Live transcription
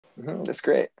That's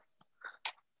great.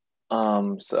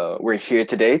 So we're here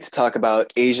today to talk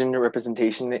about Asian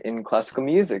representation in classical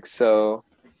music.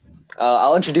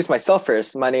 I'll introduce myself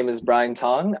first. My name is Brian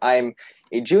Tong. I'm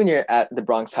a junior at the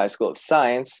Bronx High School of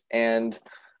Science, and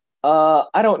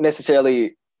I don't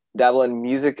necessarily dabble in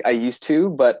music. I used to,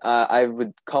 but I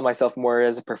would call myself more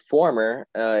as a performer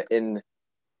uh,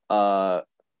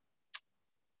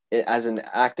 as in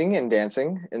acting and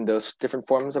dancing in those different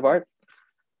forms of art.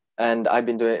 And I've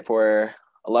been doing it for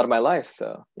a lot of my life.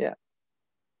 So yeah.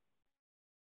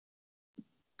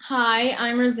 Hi,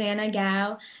 I'm Rosanna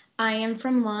Gao. I am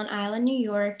from Long Island, New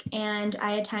York, and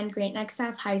I attend Great Neck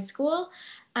South High School.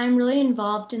 I'm really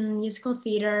involved in musical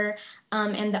theater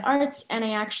and the arts, and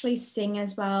I actually sing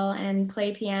as well and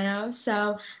play piano.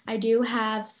 So I do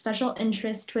have special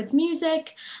interest with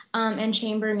music and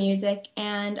chamber music,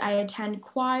 and I attend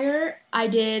choir. I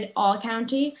did All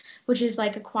County, which is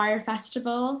like a choir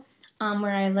festival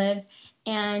where I live,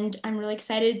 and I'm really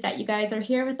excited that you guys are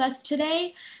here with us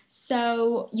today.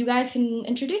 So you guys can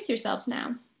introduce yourselves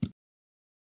now.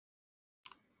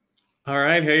 All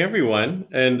right, hey everyone,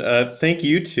 and thank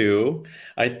you too.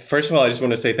 I first of all, I just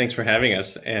want to say thanks for having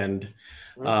us, and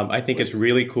I Of think it's course.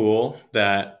 really cool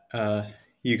that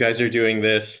you guys are doing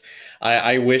this.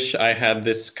 I wish I had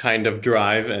this kind of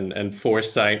drive and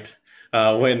foresight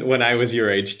when I was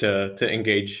your age to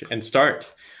engage and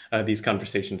start these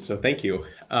conversations. So thank you.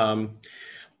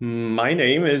 My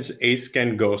name is Ace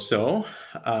Gangoso.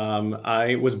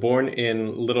 I was born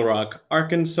in Little Rock,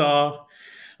 Arkansas.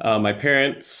 My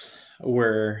parents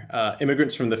were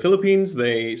immigrants from the Philippines.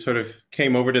 They sort of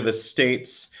came over to the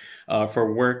States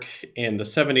for work in the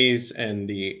 70s and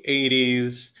the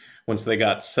 80s. Once they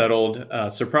got settled,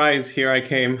 surprise, here I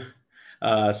came.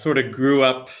 Sort of grew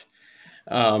up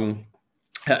um,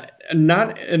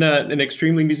 not in an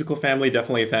extremely musical family,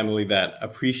 definitely a family that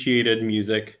appreciated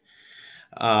music.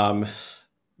 Um,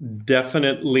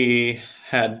 Definitely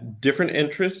had different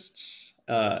interests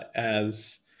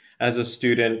as a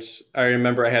student. I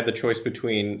remember I had the choice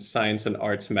between science and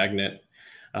arts magnet,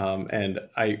 and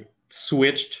I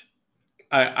switched.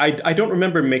 I don't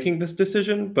remember making this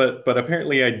decision, but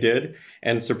apparently I did,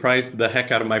 and surprised the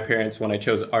heck out of my parents when I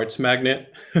chose arts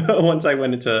magnet once I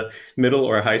went into middle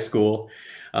or high school.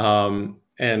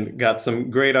 And got some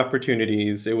great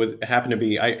opportunities. It happened to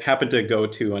be I happened to go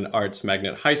to an arts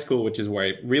magnet high school, which is where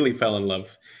I really fell in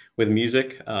love with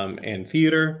music and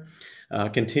theater.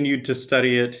 Continued to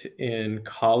study it in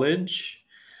college,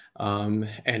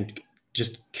 and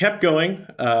just kept going.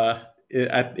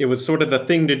 It was sort of the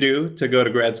thing to do to go to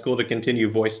grad school to continue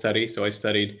voice study. So I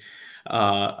studied.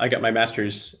 I got my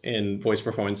master's in voice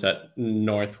performance at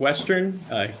Northwestern,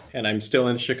 and I'm still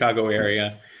in the Chicago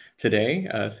area today,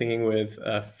 singing with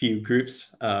a few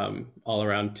groups all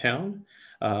around town,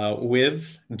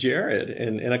 with Jared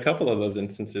in a couple of those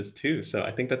instances too. So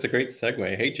I think that's a great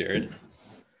segue. Hey, Jared.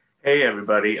 Hey,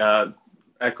 everybody.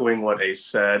 Echoing what Ace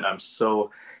said, I'm so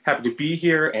happy to be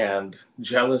here and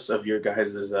jealous of your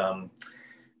guys'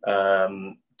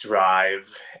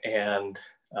 drive and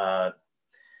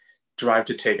drive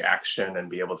to take action and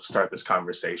be able to start this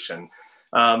conversation.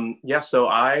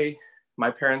 My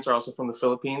parents are also from the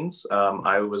Philippines.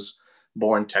 I was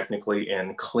born technically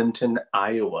in Clinton,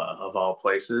 Iowa, of all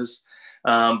places.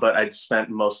 But I spent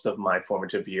most of my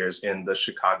formative years in the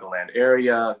Chicagoland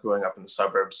area, growing up in the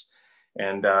suburbs,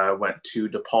 and went to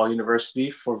DePaul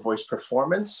University for voice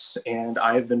performance. And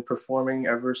I've been performing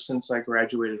ever since I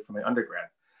graduated from my undergrad.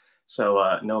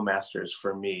 So no masters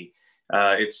for me.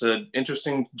 It's an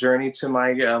interesting journey to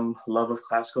my love of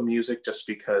classical music, just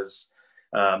because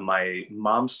my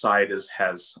mom's side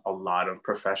has a lot of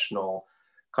professional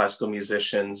classical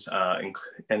musicians,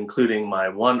 including my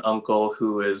one uncle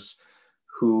who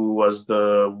was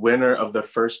the winner of the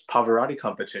first Pavarotti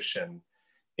competition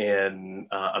in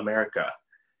America.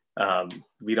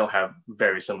 We don't have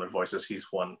very similar voices.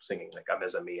 He's one singing like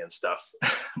Amizami and stuff,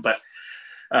 but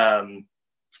um,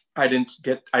 I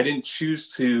didn't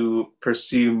choose to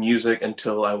pursue music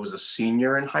until I was a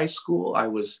senior in high school. I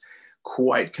was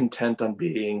quite content on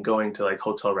going to like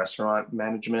hotel restaurant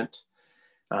management,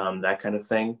 that kind of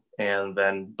thing.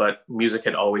 But music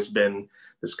had always been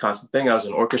this constant thing. I was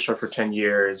in orchestra for 10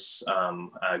 years.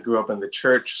 I grew up in the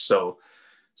church, so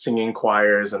singing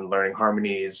choirs and learning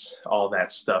harmonies, all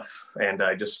that stuff. And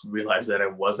I just realized that I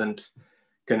wasn't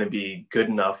going to be good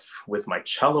enough with my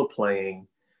cello playing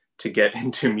to get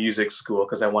into music school,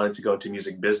 because I wanted to go into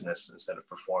music business instead of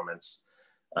performance.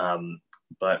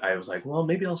 But I was like, well,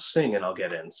 maybe I'll sing and I'll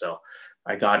get in. So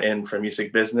I got in for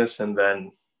music business and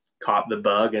then caught the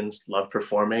bug and loved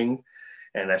performing.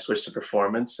 And I switched to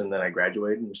performance, and then I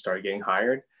graduated and started getting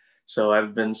hired. So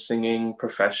I've been singing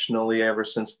professionally ever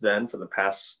since then for the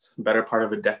past better part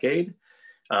of a decade.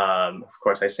 Of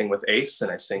course, I sing with Ace and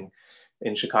I sing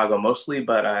in Chicago mostly,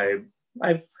 but I've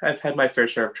had my fair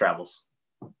share of travels.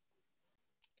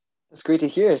 That's great to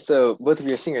hear. So both of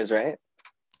you are singers, right?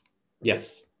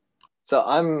 Yes. So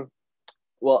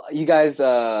well, you guys,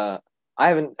 I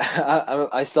haven't,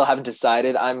 I still haven't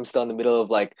decided. I'm still in the middle of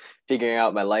like figuring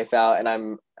out my life out, and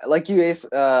I'm like you, Ace.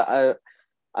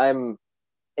 I'm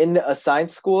in a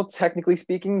science school, technically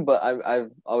speaking, but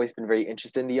I've always been very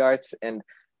interested in the arts, and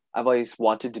I've always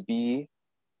wanted to be,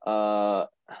 like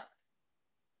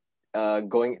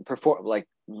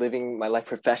living my life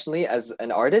professionally as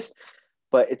an artist.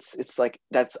 But it's like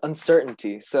that's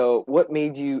uncertainty. So what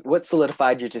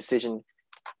solidified your decision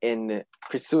in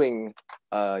pursuing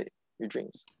your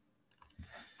dreams?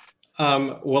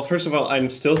 Well, first of all, I'm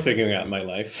still figuring out my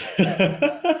life.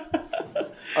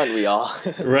 Aren't we all?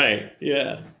 Right.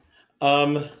 Yeah.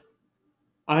 Um,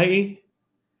 I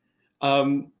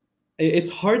it's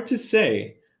hard to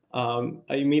say. I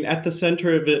mean, at the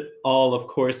center of it all, of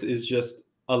course, is just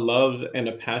a love and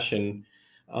a passion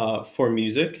for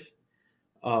music,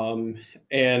 um,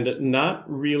 and not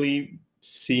really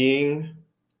seeing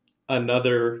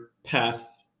another path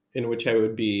in which I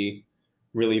would be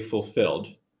really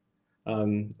fulfilled.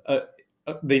 Um, uh,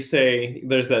 they say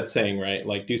there's that saying, right?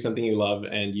 Like, do something you love,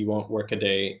 and you won't work a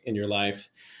day in your life.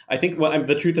 I think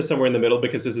the truth is somewhere in the middle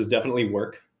because this is definitely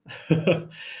work.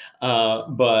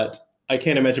 But I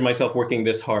can't imagine myself working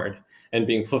this hard and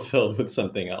being fulfilled with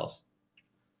something else.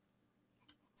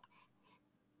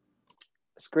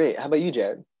 That's great. How about you,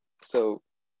 Jared? So,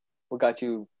 what got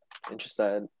you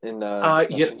interested in?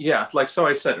 Yeah. Like so,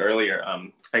 I said earlier,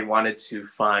 I wanted to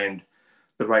find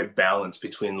the right balance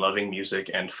between loving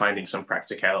music and finding some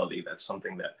practicality. That's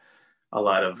something that a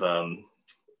lot of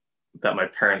that my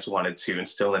parents wanted to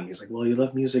instill in me. He's like, well, you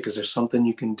love music. Is there something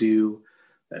you can do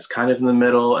that's kind of in the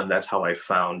middle? And that's how I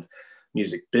found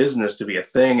music business to be a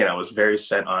thing. And I was very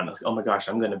set on, like, oh my gosh,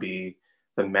 I'm going to be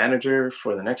the manager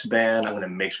for the next band. I'm going to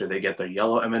make sure they get their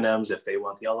yellow M&Ms if they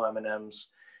want yellow M&Ms.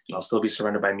 And I'll still be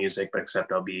surrounded by music, but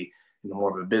except I'll be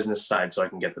more of a business side so I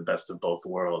can get the best of both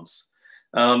worlds.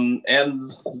 And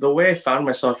the way I found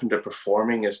myself into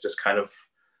performing is just kind of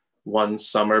one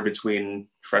summer between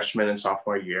freshman and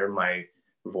sophomore year, my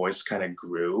voice kind of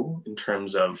grew in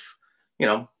terms of,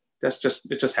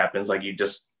 it just happens. Like you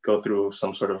just go through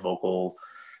some sort of vocal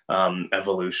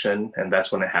evolution, and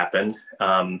that's when it happened.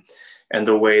 And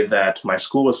the way that my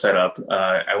school was set up,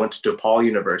 I went to DePaul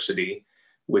University,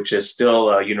 which is still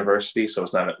a university, so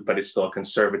it's not, but it's still a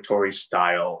conservatory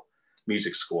style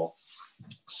music school.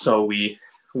 So we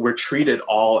were treated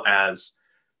all as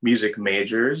music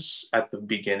majors at the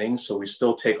beginning. So we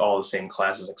still take all the same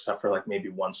classes except for like maybe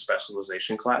one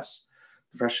specialization class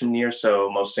the freshman year. So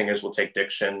most singers will take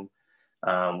diction,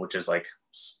 which is like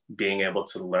being able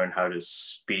to learn how to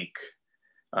speak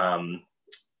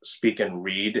and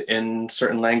read in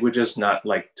certain languages, not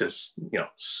like to,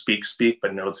 speak,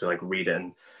 but know to like read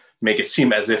and make it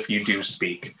seem as if you do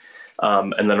speak.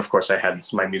 And then of course I had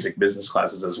my music business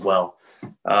classes as well.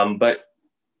 But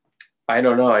I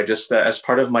don't know. I just, as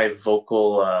part of my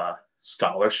vocal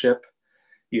scholarship,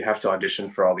 you have to audition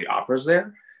for all the operas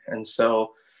there. And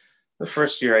so the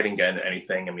first year I didn't get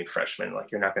anything. I mean, freshman,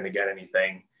 like you're not going to get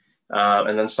anything.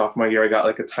 And then sophomore year, I got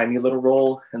like a tiny little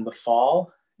role in the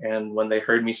fall. And when they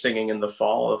heard me singing in the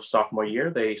fall of sophomore year,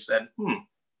 they said,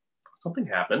 something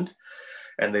happened.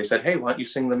 And they said, hey, why don't you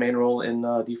sing the main role in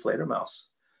Die Fledermaus?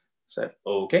 I said,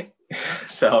 okay.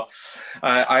 So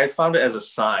I found it as a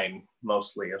sign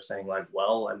mostly of saying like,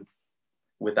 well, and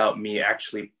without me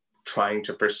actually trying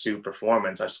to pursue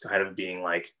performance, I was kind of being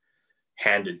like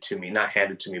handed to me, not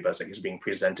handed to me, but it's being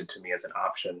presented to me as an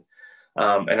option.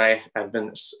 And I have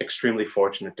been extremely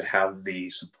fortunate to have the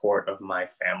support of my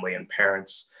family and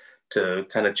parents to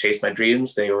kind of chase my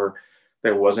dreams. There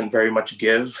wasn't very much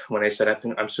give when I said, I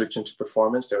think I'm switching to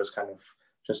performance. There was kind of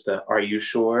just are you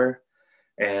sure?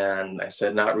 And I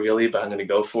said, not really, but I'm going to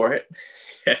go for it.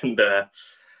 And,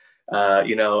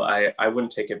 I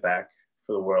wouldn't take it back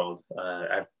for the world.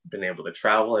 I've been able to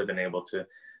travel. I've been able to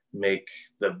make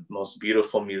the most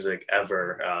beautiful music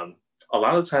ever. A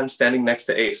lot of times standing next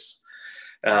to Ace.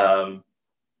 And,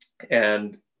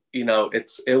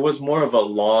 it was more of a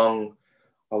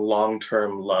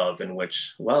long-term love in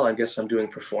which, well, I guess I'm doing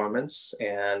performance.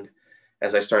 And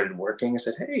as I started working, I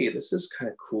said, hey, this is kind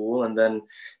of cool. And then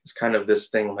it's kind of this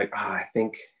thing like, I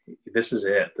think this is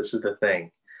it. This is the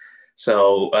thing.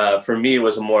 So for me, it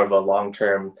was more of a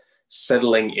long-term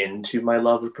settling into my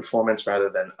love of performance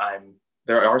rather than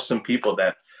there are some people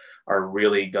that are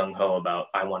really gung-ho about,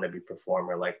 I want to be a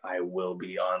performer, like I will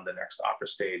be on the next opera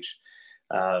stage.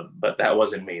 But that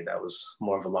wasn't me. That was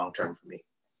more of a long term for me.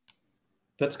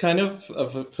 That's kind of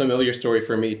a familiar story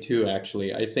for me too,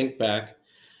 actually. I think back,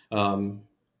 um,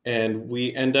 and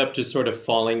we end up just sort of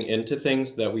falling into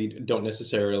things that we don't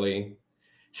necessarily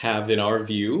have in our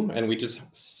view, and we just,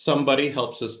 somebody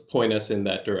helps us point us in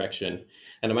that direction.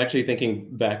 And I'm actually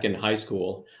thinking back in high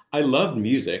school, I loved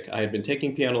music. I had been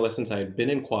taking piano lessons, I had been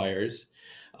in choirs,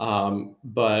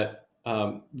 but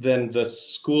then the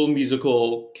school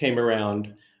musical came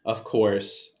around. Of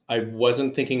course, I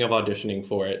wasn't thinking of auditioning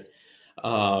for it,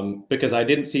 because I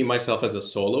didn't see myself as a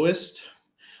soloist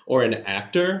or an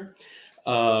actor.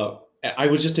 Uh, I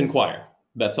was just in choir.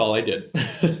 That's all I did.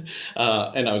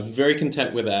 And I was very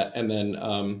content with that. And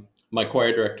then my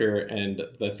choir director and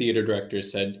the theater director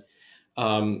said,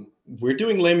 we're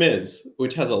doing Les Mis,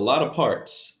 which has a lot of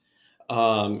parts.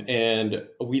 And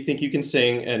we think you can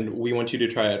sing, and we want you to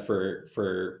try it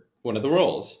for one of the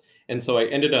roles. And so I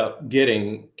ended up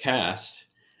getting cast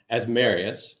as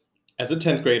Marius as a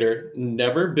 10th grader,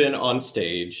 never been on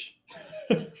stage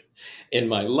in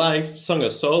my life, sung a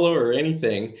solo or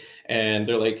anything. And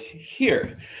they're like,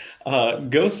 here,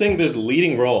 go sing this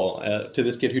leading role to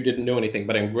this kid who didn't know anything.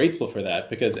 But I'm grateful for that,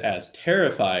 because as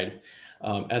terrified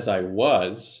as I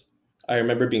was, I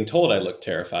remember being told I looked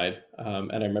terrified,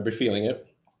 and I remember feeling it.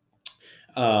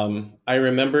 I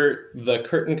remember the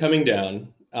curtain coming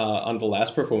down on the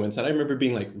last performance, and I remember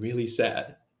being like really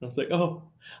sad. I was like, oh,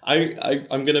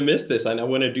 I'm gonna miss this, and I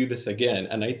want to do this again.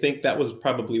 And I think that was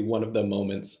probably one of the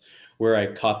moments where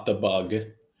I caught the bug,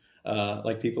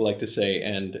 like people like to say,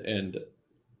 and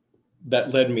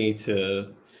that led me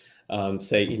to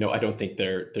say, I don't think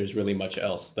there's really much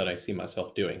else that I see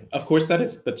myself doing. Of course,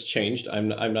 that's changed.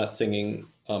 I'm not singing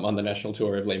on the national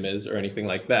tour of Les Mis or anything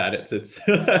like that.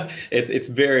 It's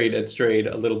varied and strayed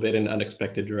a little bit in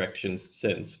unexpected directions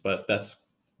since, but that's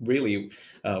really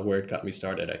where it got me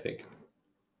started, I think.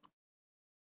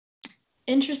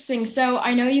 Interesting. So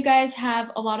I know you guys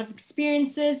have a lot of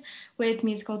experiences with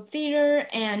musical theater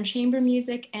and chamber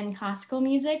music and classical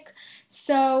music.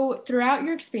 So throughout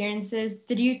your experiences,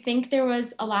 did you think there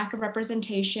was a lack of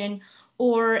representation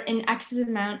or an excessive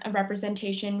amount of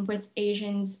representation with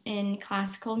Asians in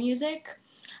classical music?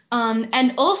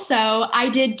 And also, I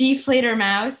did Die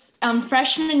Fledermaus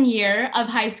freshman year of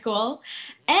high school,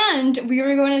 and we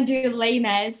were going to do Les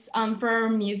Mis for a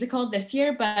musical this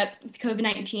year, but with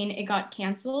COVID-19, it got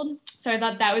canceled. So I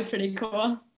thought that was pretty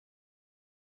cool.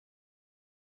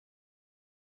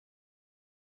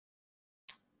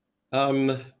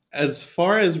 As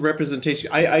far as representation,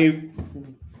 I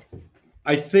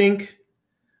think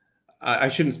I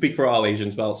shouldn't speak for all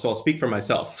Asians, but so I'll speak for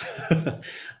myself.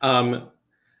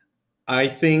 I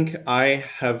think my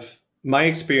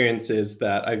experience is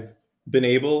that I've been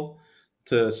able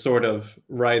to sort of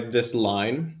ride this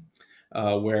line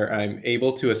where I'm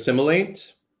able to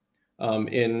assimilate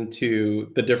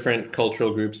into the different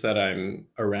cultural groups that I'm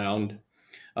around.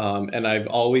 And I've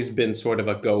always been sort of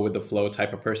a go with the flow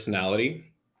type of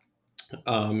personality.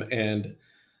 And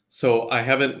so I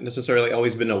haven't necessarily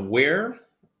always been aware.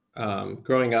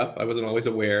 Growing up, I wasn't always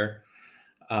aware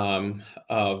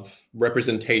of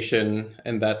representation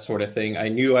and that sort of thing. I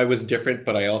knew I was different,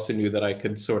 but I also knew that I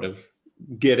could sort of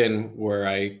get in where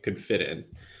I could fit in.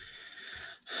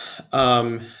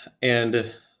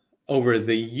 And over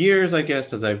the years, I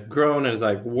guess, as I've grown, as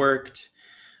I've worked,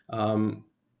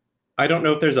 I don't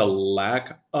know if there's a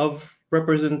lack of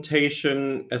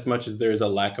representation as much as there's a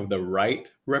lack of the right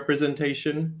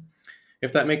representation,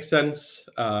 if that makes sense.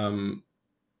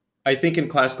 I think in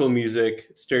classical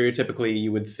music, stereotypically,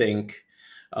 you would think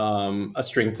a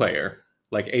string player,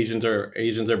 like Asians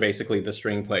are basically the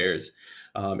string players.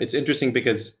 It's interesting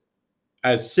because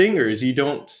as singers, you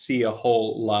don't see a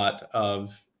whole lot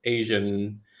of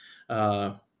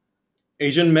uh,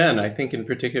 Asian men, I think, in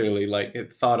particularly,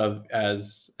 like thought of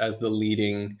as the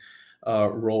leading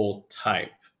role type.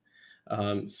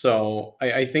 So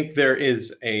I think there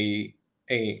is a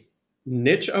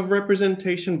niche of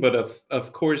representation, but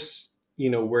of course,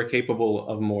 we're capable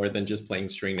of more than just playing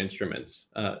string instruments,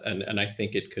 and I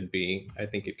think it could be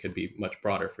much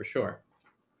broader for sure.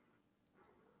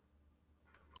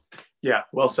 Yeah,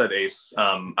 well said, Ace.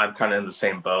 I'm kind of in the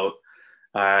same boat.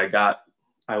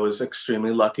 I was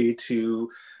extremely lucky to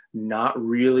not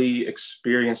really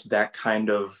experience that kind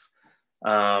of,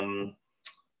 I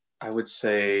would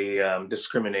say,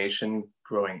 discrimination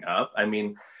growing up. I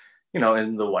mean,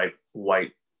 in the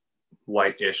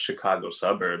white-ish Chicago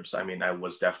suburbs, I mean, I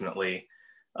was definitely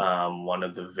one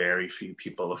of the very few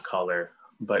people of color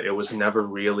but it was never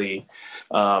really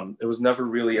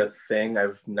a thing.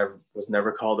 Was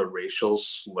never called a racial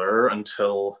slur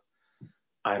until,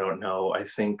 I don't know, I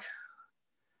think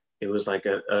it was like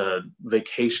a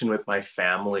vacation with my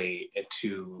family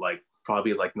to like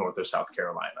probably like North or South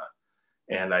Carolina.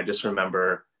 And I just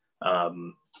remember a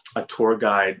tour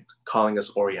guide calling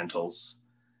us Orientals.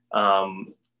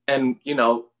 And, you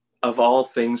know, of all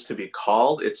things to be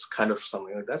called, it's kind of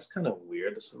something like that's kind of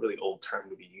weird. That's a really old term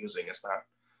to be using. It's not,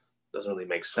 doesn't really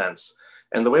make sense.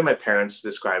 And the way my parents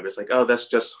describe it is like, oh, that's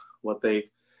just what they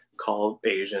call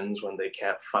Asians when they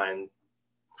can't find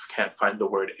the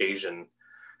word Asian.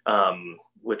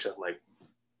 Which I'm like,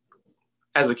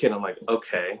 as a kid, I'm like,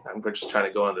 okay, I'm just trying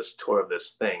to go on this tour of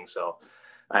this thing. So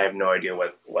I have no idea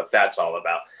what that's all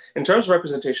about. In terms of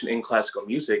representation in classical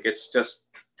music, it's just,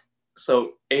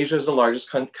 so Asia is the largest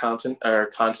continent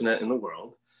in the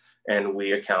world, and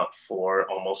we account for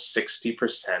almost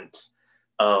 60%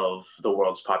 of the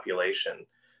world's population.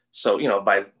 So, you know,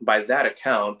 by that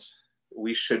account,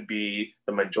 we should be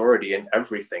the majority in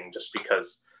everything just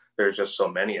because there's just so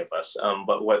many of us.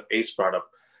 But what Ace brought up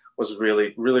was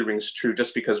really, really rings true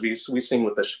just because we sing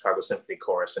with the Chicago Symphony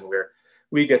Chorus, and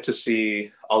we get to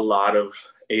see a lot of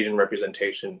Asian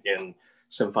representation in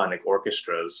symphonic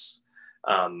orchestras.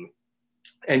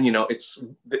 And, you know,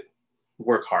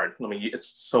 work hard. I mean, it's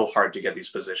so hard to get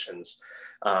these positions.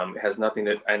 It has nothing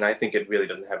to, and I think it really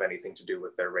doesn't have anything to do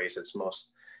with their race. It's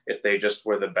most, if they just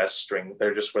were the best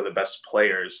they just were the best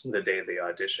players the day they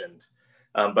auditioned.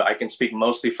 But I can speak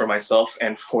mostly for myself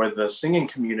and for the singing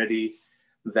community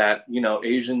that, you know,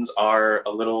 Asians are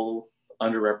a little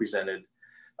underrepresented,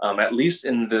 at least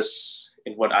in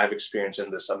what I've experienced in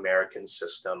this American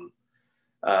system.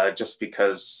 Just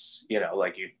because, you know,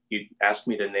 like you ask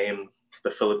me to name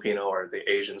the Filipino or the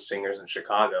Asian singers in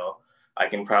Chicago, I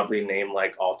can probably name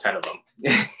like all 10 of them.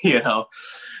 You know,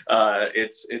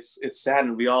 it's sad,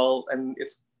 and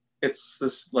it's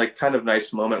this like kind of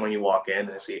nice moment when you walk in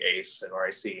and I see Ace, or I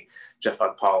see Jeff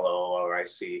Agpalo, or I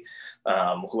see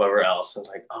whoever else, and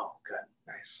like, oh, good,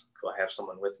 nice, cool, I have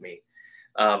someone with me.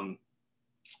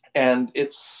 And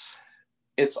it's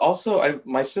also,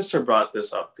 my sister brought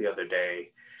this up the other day,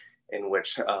 in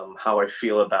which how I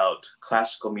feel about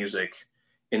classical music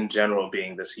in general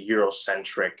being this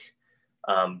Eurocentric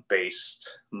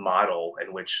based model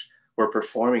in which we're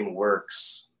performing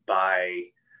works by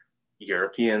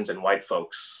Europeans and white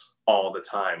folks all the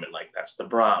time. And like, that's the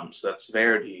Brahms, that's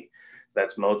Verdi,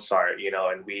 that's Mozart, you know,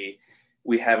 and we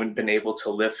haven't been able to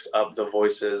lift up the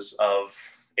voices of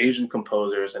Asian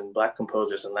composers and Black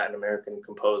composers and Latin American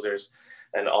composers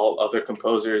and all other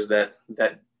composers that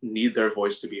need their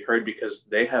voice to be heard, because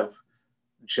they have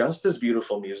just as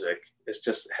beautiful music. It's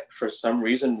just, for some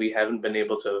reason, we haven't been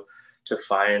able to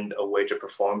find a way to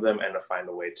perform them and to find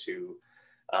a way to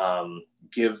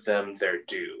give them their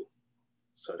due,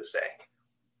 so to say.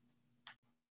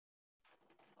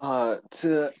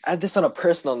 To add this on a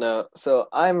personal note, so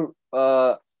I'm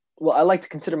well, I like to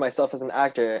consider myself as an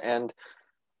actor, and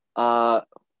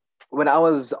when I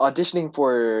was auditioning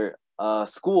for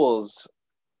schools,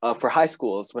 for high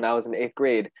schools when I was in 8th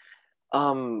grade,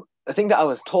 the thing that I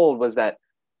was told was that,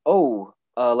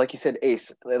 like you said,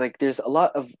 Ace, like there's a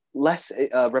lot of less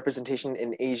representation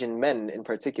in Asian men in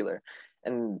particular,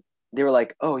 and they were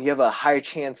like, oh, you have a higher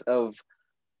chance of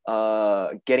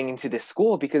getting into this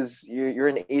school because you're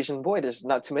an Asian boy. There's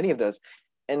not too many of those,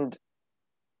 and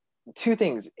two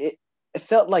things. It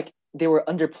felt like they were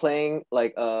underplaying,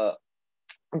 like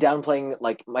downplaying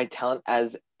like my talent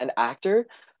as an actor,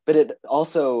 but it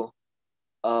also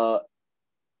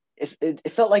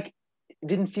it felt like, it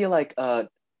didn't feel like it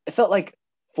felt like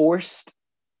forced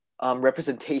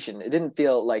representation. It didn't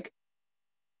feel like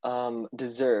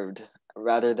deserved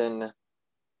rather than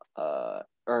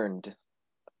earned.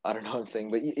 I don't know what I'm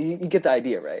saying, but you get the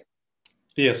idea, right?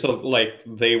 Yeah, so like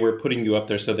they were putting you up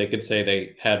there so they could say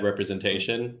they had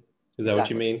representation. Is that what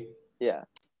you Exactly. mean? Yeah.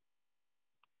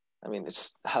 I mean, it's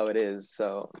just how it is.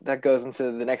 So that goes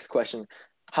into the next question.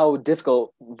 How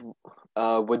difficult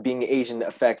would being Asian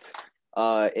affect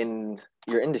in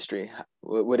your industry?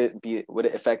 Would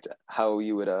it affect how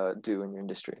you would do in your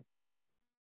industry?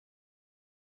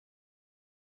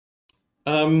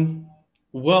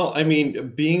 Well, I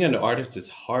mean, being an artist is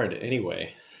hard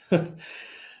anyway.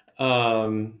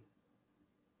 um,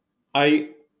 I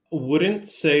wouldn't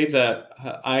say that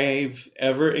I've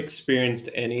ever experienced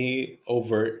any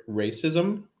overt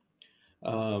racism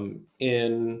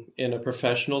in a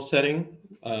professional setting.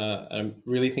 I'm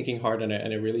really thinking hard, and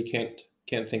I really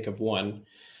can't think of one.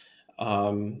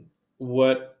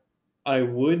 What I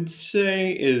would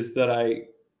say is that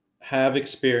have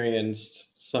experienced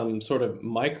some sort of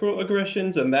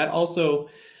microaggressions, and that also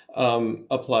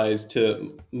applies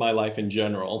to my life in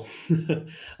general.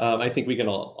 I think we can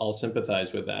all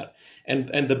sympathize with that.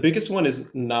 And the biggest one is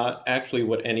not actually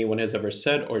what anyone has ever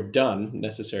said or done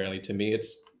necessarily to me.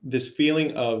 It's this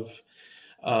feeling of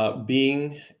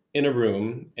being in a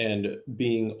room and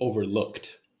being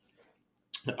overlooked.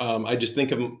 I just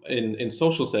think of in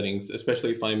social settings,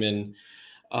 especially if I'm in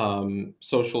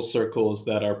social circles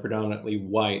that are predominantly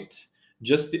white,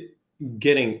 just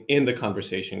getting in the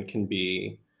conversation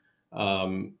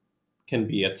um, can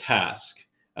be a task,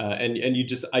 and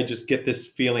I just get this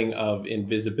feeling of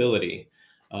invisibility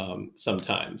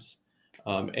sometimes,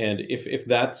 and if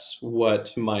that's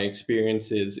what my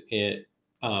experience is in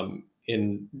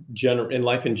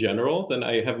life in general, then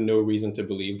I have no reason to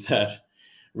believe that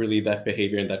really that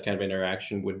behavior and that kind of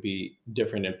interaction would be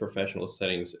different in professional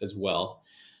settings as well.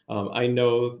 I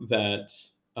know that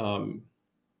um,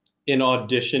 in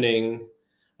auditioning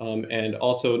and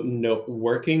also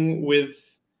working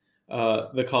with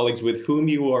the colleagues with whom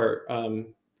you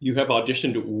have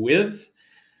auditioned with.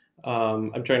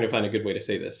 I'm trying to find a good way to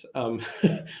say this.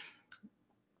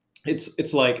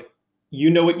 It's like you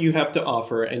know what you have to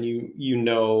offer, and you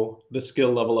know the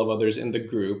skill level of others in the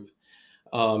group,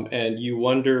 and you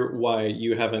wonder why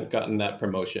you haven't gotten that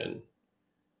promotion.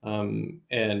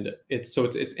 And it's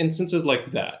instances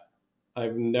like that.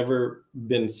 I've never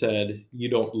been said you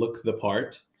don't look the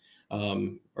part,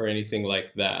 or anything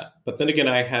like that. But then again,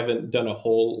 I haven't done a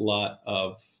whole lot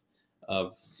of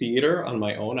theater on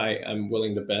my own. I'm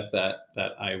willing to bet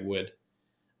that I would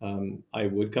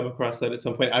come across that at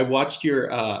some point. I watched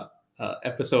your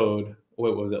episode.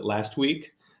 What was it, last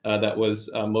week? That was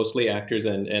mostly actors,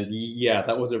 and yeah,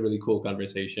 that was a really cool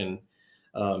conversation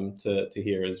to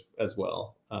hear as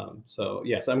well. So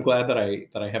yes, I'm glad that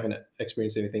I haven't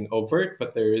experienced anything overt,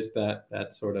 but there is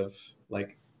that sort of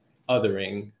like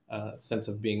othering sense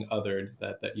of being othered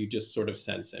that you just sort of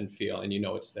sense and feel, and you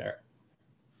know it's there.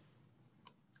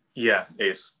 Yeah,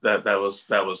 Ace, that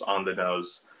was on the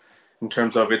nose. In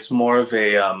terms of, it's more of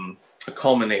a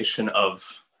culmination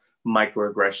of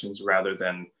microaggressions rather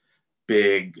than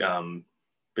big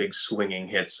big swinging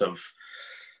hits of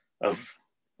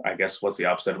I guess what's the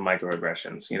opposite of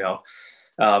microaggressions.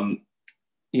 Um,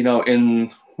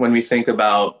 in when we think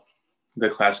about the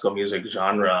classical music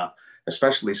genre,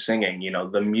 especially singing,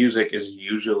 the music is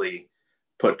usually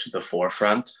put to the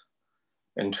forefront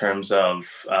in terms of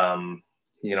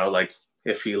like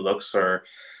if he looks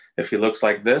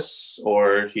like this,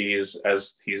 or he's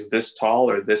this tall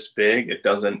or this big. It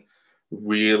doesn't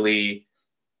really,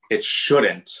 it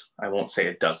shouldn't, I won't say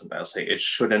it doesn't, I'll say it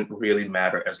shouldn't really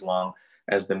matter as long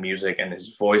as the music and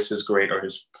his voice is great, or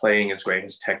his playing is great,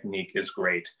 his technique is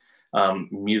great.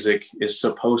 Music is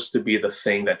supposed to be the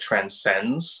thing that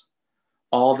transcends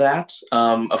all that.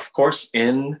 Of course,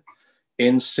 in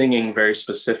singing very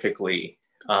specifically,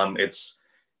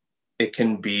 it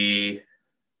can be,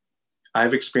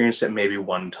 I've experienced it maybe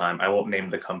one time. I won't name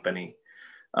the company,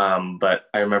 but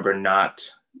I remember not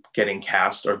getting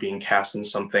cast or being cast in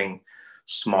something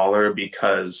smaller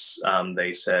because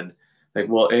they said, like,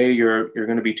 well, you're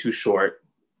going to be too short.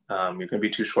 You're going to be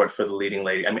too short for the leading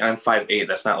lady. I mean, I'm 5'8".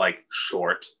 That's not like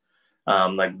short.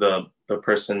 Like the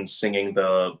person singing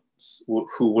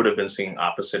who would have been singing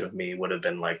opposite of me would have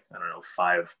been like, I don't know,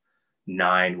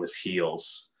 5'9" with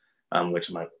heels, which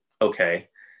I'm like, okay.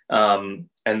 And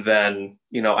then,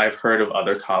 I've heard of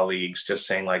other colleagues just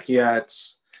saying like, yeah,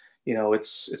 it's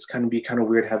kind of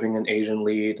weird having an Asian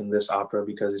lead in this opera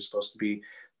because he's supposed to be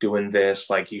doing this,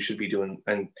 like you should be doing.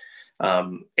 And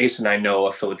Ace and I know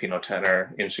a Filipino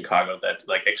tenor in Chicago that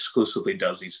like exclusively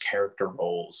does these character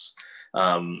roles.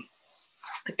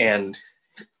 And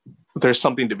there's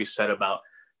something to be said about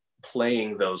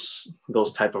playing those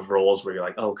type of roles where you're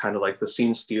like, oh, kind of like the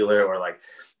scene stealer, or like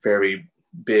very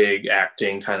big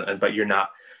acting kind of, but you're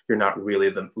not really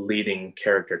the leading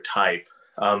character type.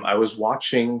 I was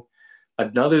watching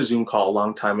another Zoom call a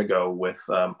long time ago with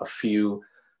a few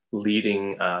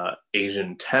leading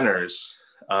Asian tenors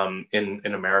in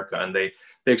America, and they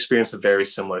experienced a very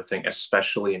similar thing,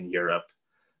 especially in Europe.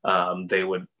 They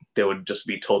would just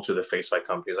be told to the face by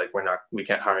companies like, we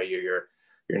can't hire you.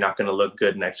 You're not going to look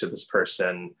good next to this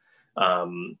person.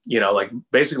 Like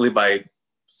basically by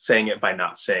saying it, by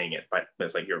not saying it, but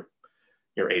it's like you're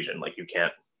Asian, like you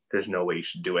can't. There's no way you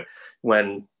should do it,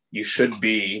 when you should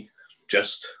be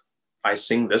just, I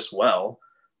sing this well.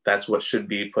 That's what should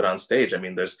be put on stage. I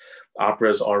mean,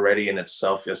 operas already in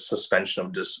itself is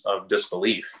suspension of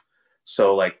disbelief.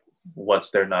 So like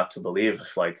what's there not to believe?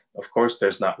 If, like, of course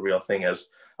there's not real thing as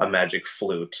a magic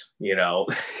flute, you know.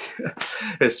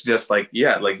 It's just like,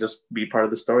 yeah, like, just be part of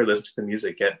the story, listen to the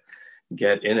music,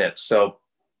 get in it. So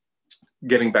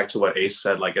getting back to what Ace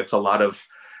said, like, it's a lot of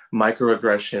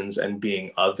microaggressions and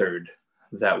being othered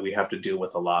that we have to deal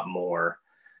with a lot more.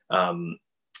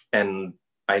 And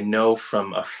I know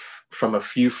from a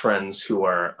few friends who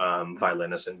are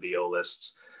violinists and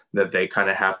violists that they kind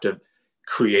of have to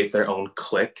create their own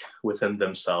clique within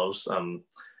themselves,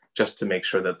 just to make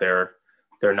sure that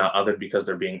they're not othered because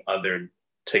they're being othered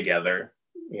together.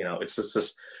 You know, it's just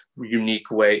this unique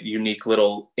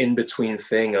little in-between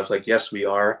thing of like, yes, we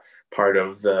are part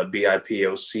of the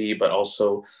BIPOC, but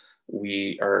also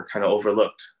we are kind of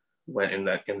overlooked when in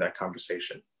that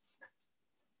conversation.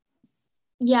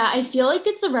 Yeah, I feel like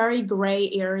it's a very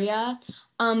gray area,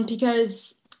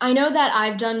 because I know that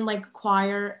I've done like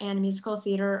choir and musical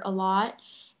theater a lot,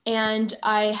 and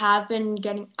I've been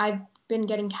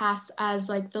getting cast as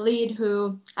like the lead.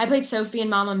 Who I played Sophie in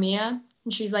Mamma Mia,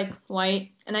 and she's like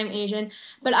white and I'm Asian.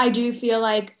 But I do feel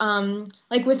like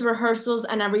with rehearsals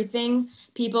and everything,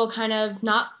 people kind of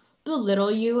not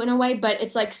belittle you in a way, but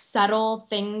it's like subtle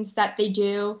things that they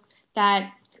do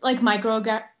that, like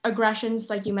microaggressions,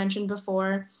 like you mentioned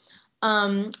before.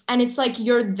 And it's like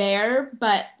you're there,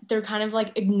 but they're kind of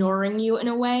like ignoring you in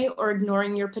a way, or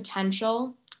ignoring your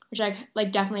potential, which I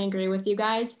like definitely agree with you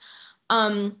guys.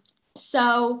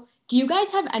 So do you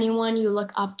guys have anyone you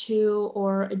look up to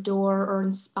or adore or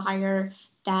inspire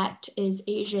that is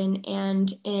Asian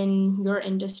and in your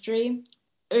industry?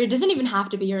 Or it doesn't even have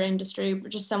to be your industry,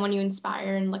 but just someone you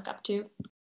inspire and look up to.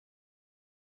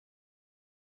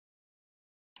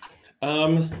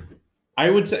 I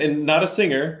would say, and not a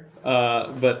singer,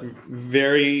 but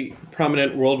very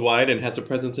prominent worldwide and has a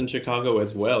presence in Chicago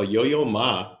as well. Yo-Yo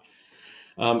Ma.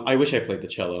 I wish I played the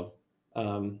cello.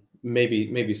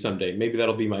 Maybe someday. Maybe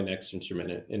that'll be my next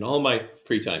instrument in all my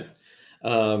free time.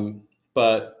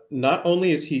 But not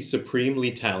only is he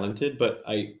supremely talented, but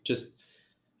I just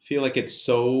feel like it's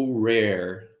so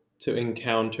rare to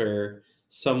encounter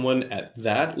someone at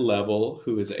that level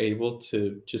who is able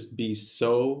to just be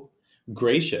so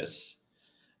gracious,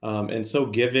 and so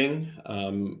giving,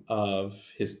 of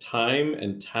his time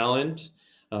and talent.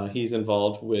 He's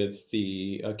involved with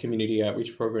the community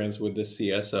outreach programs with the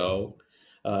CSO,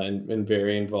 and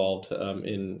very involved,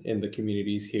 in the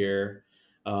communities here.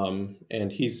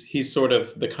 And he's sort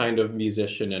of the kind of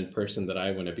musician and person that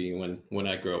I want to be when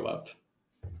I grow up.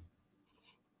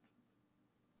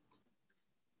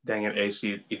 Dang it, Ace,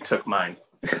 you took mine.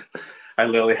 I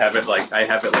literally have it like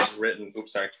written.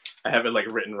 Oops, sorry. I have it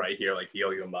like written right here, like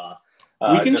Yo-Yo Ma.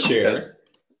 We can share.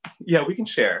 Yeah, we can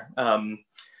share.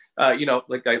 You know,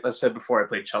 like I said before, I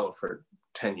played cello for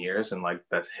 10 years, and like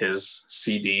that's his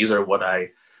CDs are what I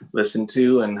listened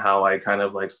to and how I kind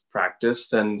of like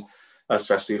practiced, and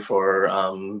especially for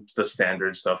the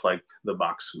standard stuff like the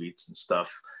Bach suites and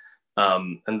stuff.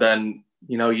 And then,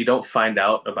 you know, you don't find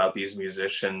out about these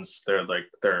musicians. They're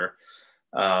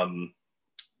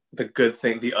the good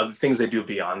thing, the other things they do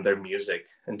beyond their music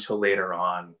until later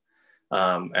on.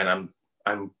 And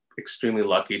I'm extremely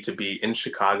lucky to be in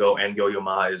Chicago, and Yo-Yo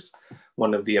Ma is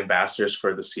one of the ambassadors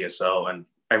for the CSO. And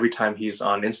every time he's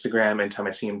on Instagram, anytime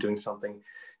I see him doing something,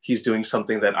 he's doing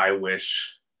something that I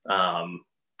wish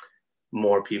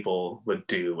more people would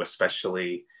do,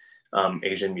 especially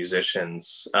Asian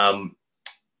musicians.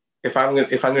 If I'm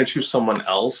gonna choose someone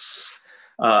else,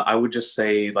 I would just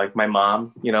say like my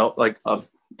mom. You know, like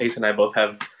Ace and I both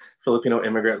have Filipino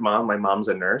immigrant mom. My mom's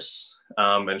a nurse,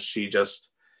 and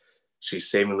she's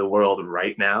saving the world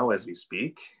right now as we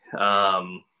speak,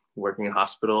 working in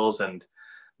hospitals, and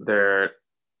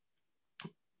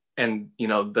you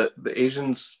know, the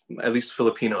Asians, at least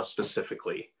Filipinos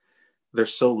specifically, they're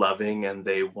so loving, and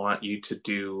they want you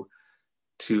to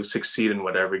succeed in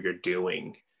whatever you're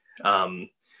doing,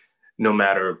 no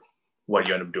matter what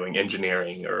you end up doing,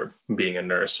 engineering or being a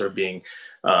nurse or being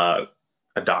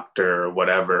a doctor or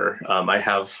whatever. I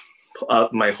have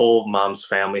my whole mom's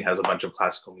family has a bunch of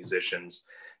classical musicians,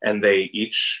 and they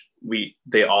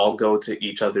all go to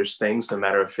each other's things, no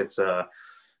matter if it's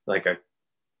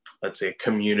let's say a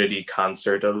community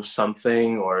concert of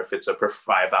something, or if it's a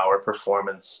 5-hour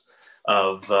performance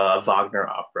of Wagner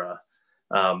opera.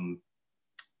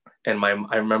 And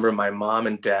I remember my mom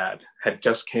and dad had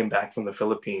just came back from the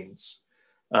Philippines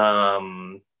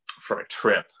for a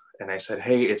trip. And I said,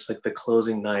 hey, it's like the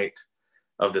closing night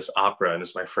of this opera. And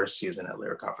it's my first season at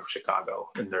Lyric Opera of Chicago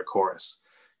in their chorus.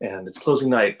 And it's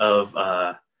closing night of,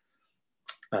 oh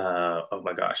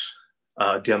my gosh,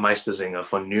 Der Meistersinger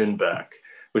von Nürnberg,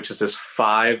 which is this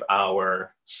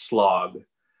 5-hour slog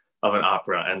of an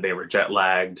opera, and they were jet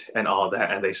lagged and all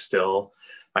that, and they still,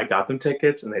 I got them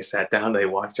tickets, and they sat down, they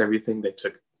watched everything,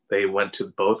 they went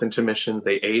to both intermissions,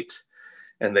 they ate,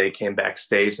 and they came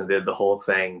backstage and did the whole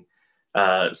thing.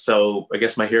 So I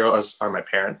guess my heroes are my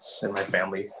parents and my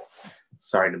family.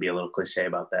 Sorry to be a little cliche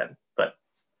about that, but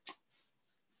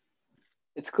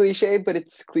It's cliche, but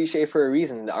it's cliche for a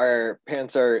reason. Our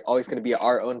parents are always going to be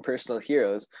our own personal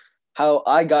heroes. How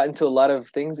I got into a lot of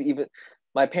things, even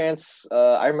my parents,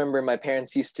 I remember my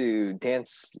parents used to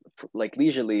dance like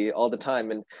leisurely all the time.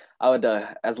 And I would,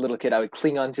 as a little kid, I would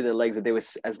cling onto their legs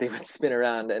as they would spin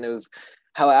around. And it was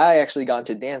how I actually got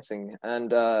into dancing.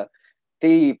 And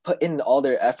they put in all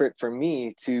their effort for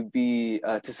me to be,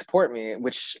 to support me,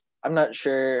 which I'm not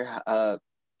sure,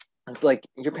 it's like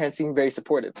your parents seem very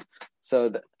supportive.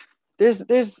 So there's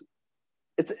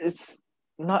it's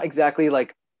not exactly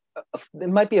like it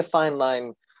might be a fine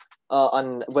line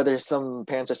on whether some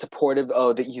parents are supportive.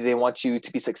 Oh, they want you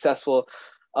to be successful,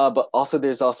 but also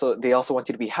they also want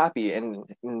you to be happy in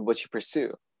what you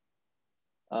pursue.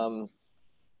 Um,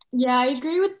 Yeah, I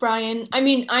agree with Brian. I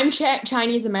mean, I'm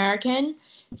Chinese American,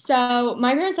 so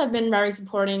my parents have been very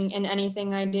supporting in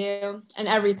anything I do and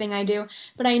everything I do.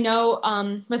 But I know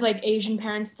with like Asian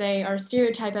parents, they are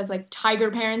stereotyped as like tiger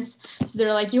parents. So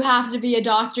they're like, you have to be a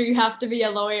doctor, you have to be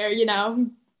a lawyer, you know?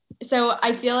 So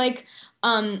I feel like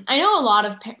I know a lot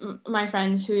of my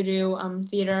friends who do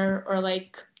theater or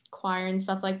like choir and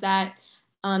stuff like that.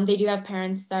 They do have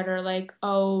parents that are like,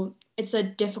 oh, it's a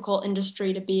difficult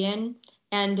industry to be in.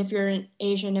 And if you're an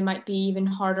Asian, it might be even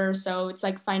harder. So it's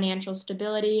like financial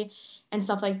stability and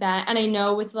stuff like that. And I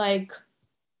know with like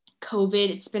COVID,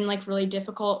 it's been like really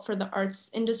difficult for the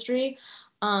arts industry.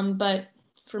 But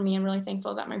for me, I'm really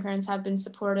thankful that my parents have been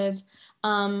supportive.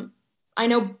 Um, I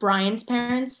know Brian's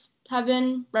parents have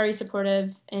been very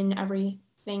supportive in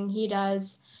everything he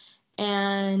does.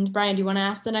 And Brian, do you want to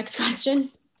ask the next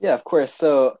question? yeah, of course.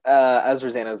 So as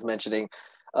Rosanna was mentioning,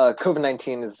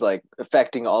 COVID-19 is like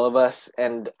affecting all of us.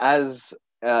 And as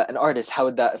an artist, how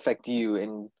would that affect you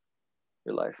in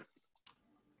your life?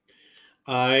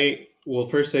 I will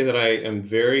first say that I am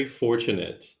very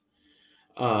fortunate,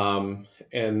 and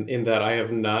in that I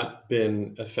have not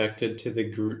been affected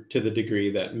to to the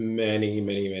degree that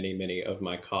many of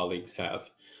my colleagues have.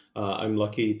 I'm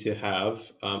lucky to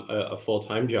have a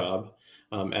full-time job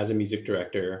as a music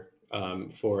director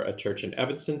for a church in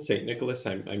Evanston, St. Nicholas.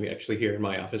 I'm actually here in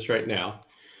my office right now,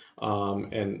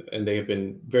 and they have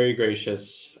been very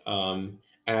gracious,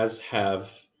 as have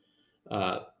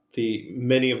uh, the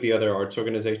many of the other arts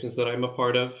organizations that I'm a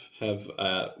part of have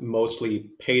mostly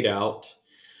paid out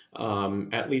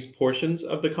at least portions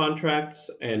of the contracts,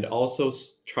 and also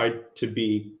tried to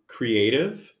be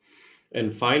creative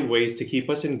and find ways to keep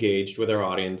us engaged with our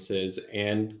audiences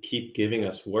and keep giving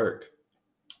us work.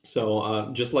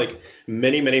 So just like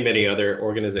many other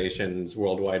organizations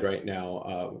worldwide right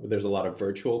now, there's a lot of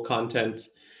virtual content.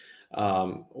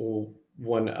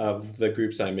 One of the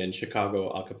groups I'm in,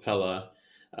 Chicago Acapella,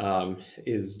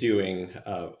 is doing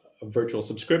a virtual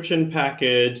subscription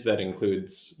package that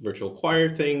includes virtual choir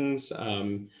things,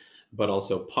 but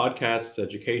also podcasts,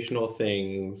 educational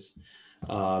things,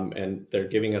 and they're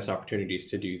giving us opportunities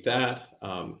to do that.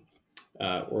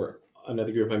 Or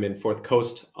another group I'm in, Fourth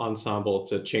Coast Ensemble,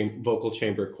 it's a vocal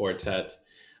chamber quartet,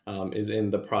 is in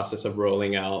the process of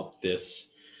rolling out this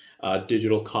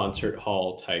digital concert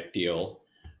hall type deal.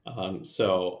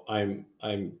 So I'm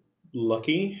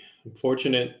lucky, I'm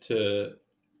fortunate to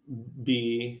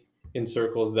be in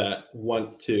circles that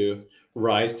want to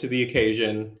rise to the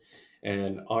occasion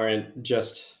and aren't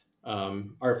just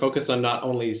are focused on not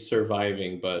only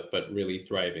surviving but really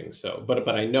thriving. So, but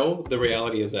I know the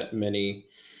reality is that many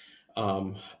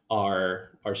are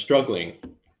struggling,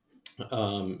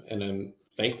 and I'm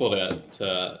thankful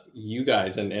to you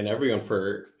guys and everyone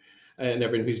and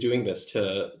everyone who's doing this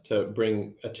to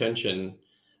bring attention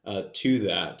to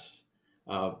that,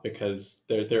 because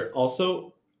there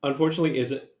also unfortunately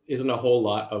isn't a whole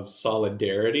lot of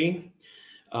solidarity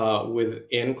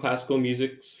within classical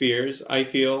music spheres, I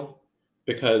feel,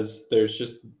 because there's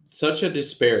just such a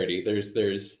disparity. There's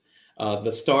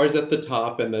the stars at the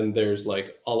top, and then there's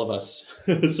like all of us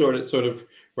sort of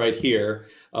right here,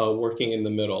 working in the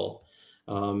middle,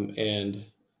 and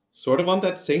sort of on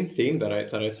that same theme that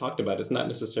I talked about. It's not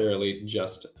necessarily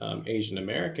just Asian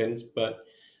Americans, but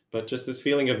just this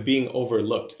feeling of being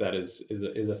overlooked that is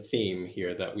a theme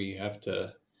here that we have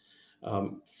to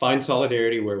find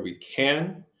solidarity where we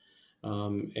can,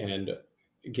 and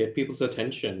get people's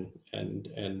attention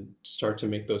and start to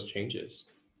make those changes.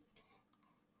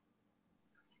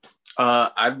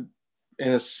 I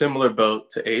in a similar boat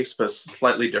to Ace, but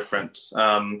slightly different.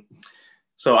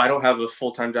 So I don't have a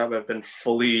full-time job. I've been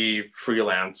fully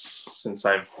freelance since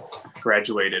I've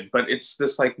graduated, but it's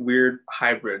this like weird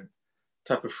hybrid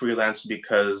type of freelance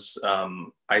because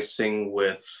I sing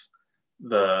with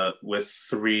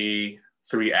three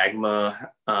AGMA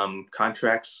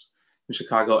contracts in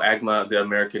Chicago. AGMA, the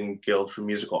American Guild for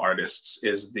Musical Artists,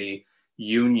 is the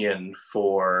union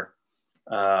for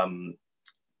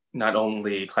not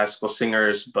only classical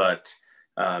singers, but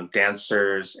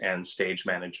dancers and stage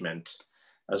management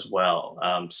as well.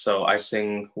 So I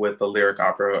sing with the Lyric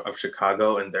Opera of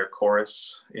Chicago in their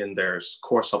chorus, in their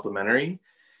core supplementary.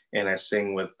 And I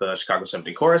sing with the Chicago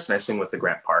Symphony Chorus, and I sing with the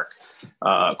Grant Park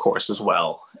chorus as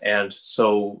well. And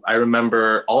so I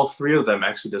remember all three of them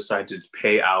actually decided to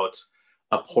pay out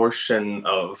a portion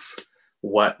of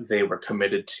what they were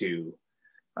committed to,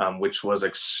 which was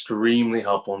extremely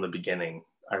helpful in the beginning.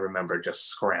 I remember just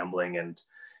scrambling and,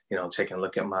 taking a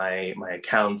look at my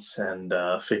accounts and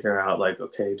figuring out like,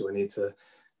 okay, do I need to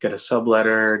get a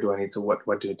subletter? Do I need to, what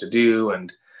do I need to do?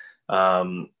 And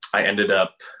I ended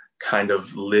up kind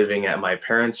of living at my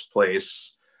parents'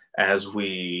 place as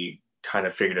we kind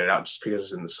of figured it out, just because it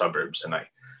was in the suburbs. And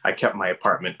I kept my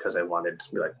apartment because I wanted to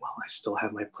be like, well, I still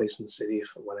have my place in the city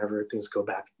if whenever things go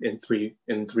back in 3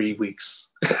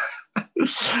 weeks.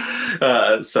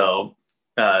 So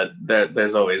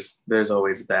there's always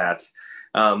that.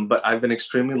 But I've been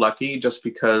extremely lucky just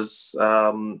because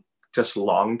just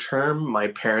long term, my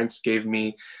parents gave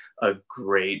me a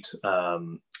great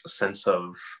sense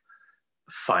of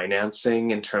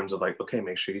financing in terms of like, okay,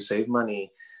 make sure you save money,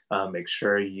 make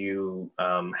sure you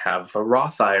have a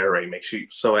Roth IRA, make sure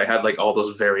so I had like all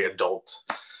those very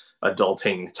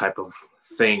adulting type of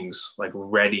things like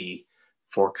ready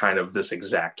for kind of this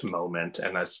exact moment,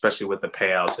 and especially with the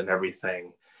payouts and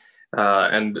everything.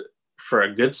 And for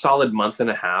a good solid month and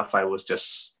a half, I was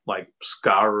just like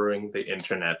scouring the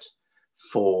internet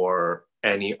for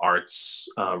any arts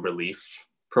relief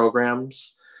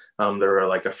programs. There were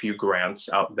like a few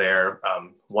grants out there.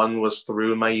 One was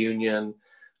through my union.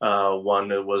 One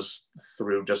was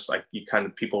through just like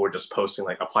people were just posting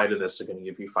like, apply to this, they're going to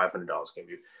give you $500, give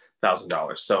you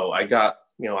 $1,000. So I got,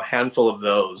 a handful of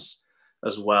those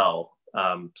as well.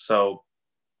 So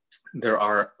there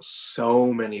are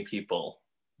so many people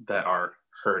that are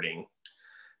hurting.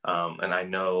 And I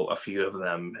know a few of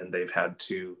them, and they've had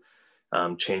to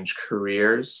change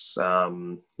careers,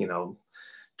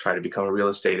 try to become a real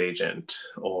estate agent,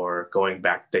 or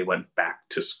they went back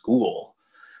to school.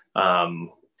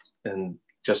 And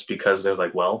just because they're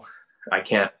like, well, I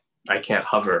can't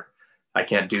hover. I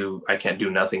can't do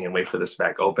nothing and wait for this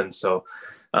back open. So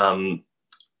the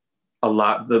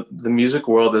music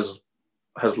world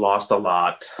has lost a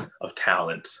lot of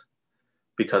talent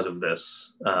because of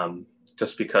this,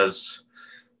 just because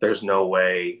there's no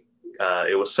way.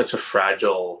 It was such a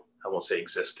fragile, I won't say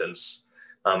existence.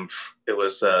 It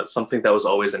was something that was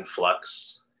always in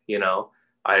flux.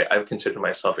 I've considered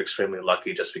myself extremely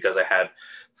lucky just because I had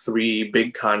 3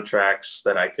 big contracts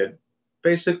that I could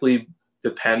basically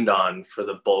depend on for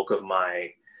the bulk of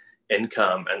my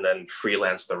income, and then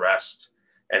freelance the rest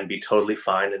and be totally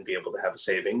fine and be able to have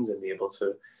savings and be able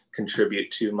to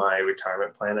contribute to my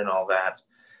retirement plan and all that.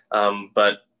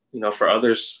 But, for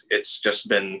others, it's just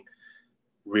been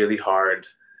really hard.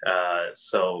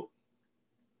 So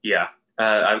yeah,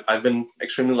 I've been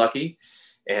extremely lucky,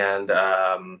 and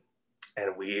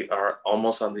we are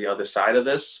almost on the other side of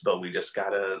this, but we just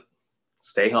gotta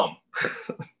stay home.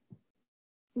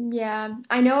 Yeah,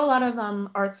 I know a lot of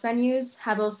arts venues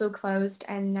have also closed,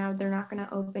 and now they're not going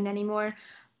to open anymore.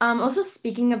 Also,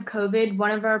 speaking of COVID,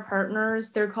 one of our partners,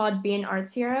 they're called Be an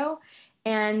Arts Hero,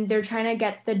 and they're trying to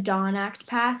get the Dawn Act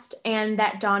passed, and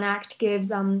that Dawn Act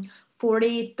gives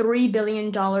 $43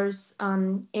 billion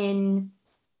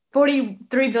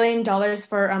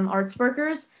for arts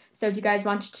workers. So if you guys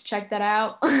wanted to check that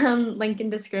out, link in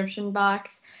description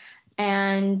box.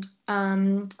 And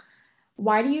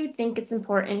why do you think it's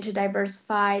important to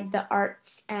diversify the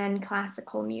arts and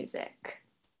classical music?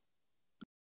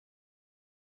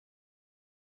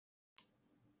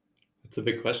 It's a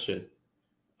big question.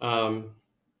 I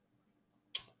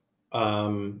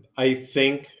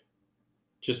think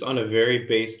just on a very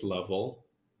base level,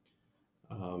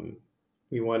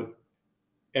 we want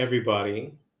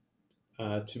everybody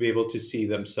to be able to see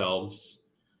themselves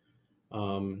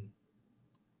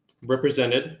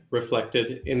represented,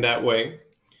 reflected in that way.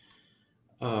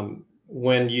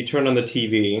 When you turn on the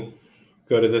TV,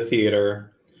 go to the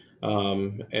theater,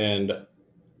 and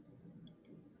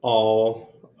all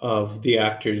of the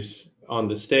actors on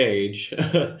the stage,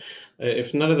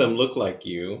 if none of them look like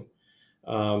you,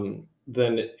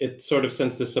 then it sort of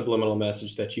sends the subliminal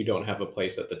message that you don't have a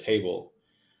place at the table.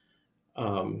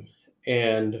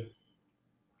 And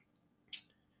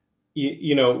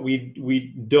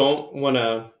we don't want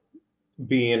to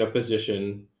be in a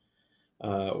position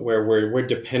where we're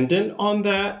dependent on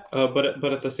that,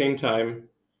 but at the same time,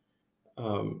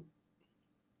 um,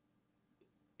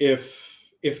 if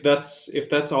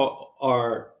that's all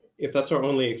our if that's our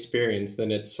only experience,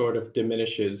 then it sort of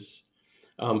diminishes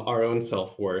our own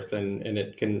self-worth, and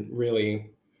it can really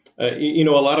a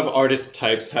lot of artist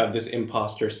types have this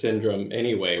imposter syndrome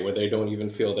anyway, where they don't even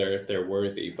feel they're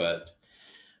worthy. But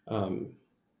um,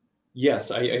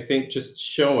 yes, I think just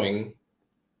showing,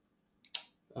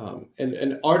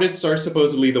 and artists are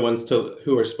supposedly the ones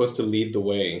who are supposed to lead the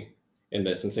way in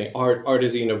this, and saying art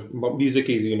is music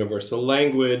is a universal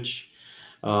language,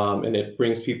 and it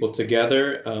brings people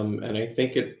together. And I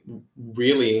think it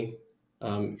really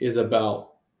is about,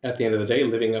 at the end of the day,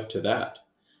 living up to that.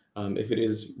 If it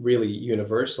is really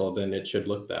universal, then it should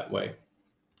look that way.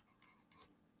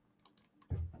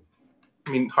 I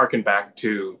mean, harken back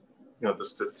to the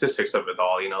statistics of it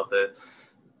all. The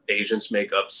Asians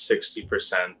make up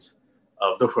 60%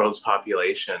 of the world's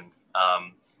population.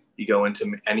 You go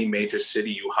into any major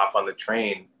city, you hop on the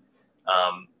train,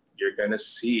 you're going to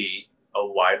see a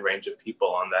wide range of people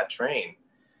on that train.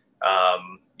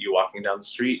 You walking down the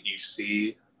street, you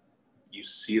see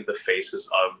the faces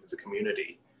of the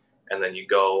community, and then you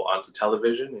go onto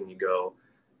television and you go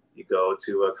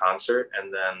to a concert,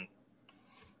 and then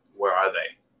where are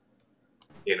they?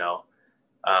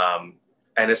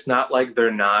 And it's not like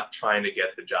they're not trying to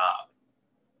get the job.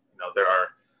 There are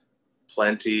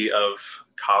plenty of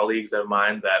colleagues of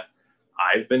mine that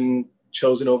I've been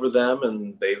chosen over them,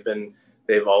 and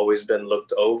they've always been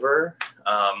looked over.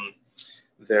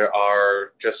 There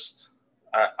are just,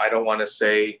 I don't want to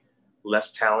say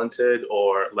less talented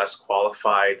or less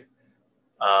qualified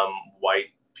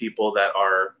white people that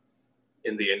are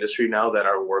in the industry now that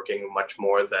are working much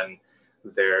more than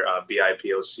their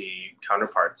BIPOC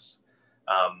counterparts.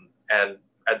 And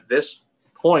at this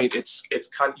point,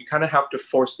 you kind of have to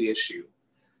force the issue,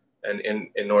 and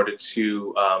in order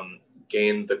to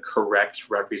gain the correct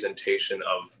representation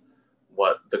of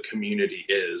what the community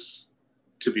is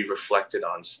to be reflected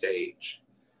on stage.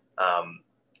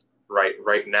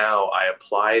 Right now, I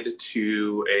applied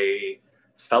to a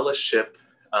fellowship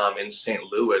in St.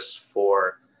 Louis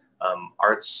for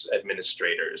arts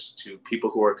administrators, to people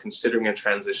who are considering a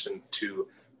transition to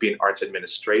be in arts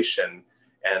administration.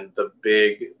 And the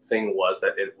big thing was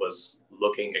that it was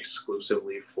looking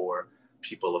exclusively for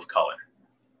people of color.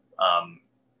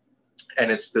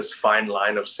 And it's this fine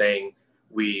line of saying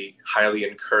we highly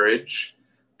encourage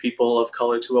people of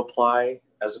color to apply,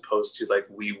 as opposed to like,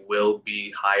 we will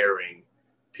be hiring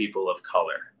people of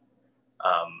color.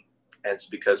 And it's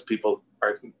because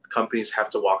companies have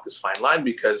to walk this fine line,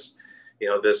 because,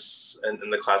 this in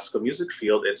the classical music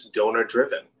field, it's donor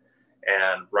driven.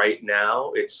 And right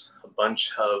now it's a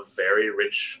bunch of very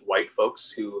rich white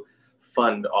folks who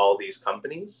fund all these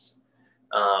companies.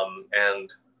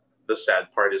 And the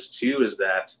sad part is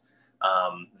that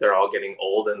they're all getting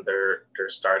old, and they're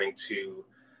starting to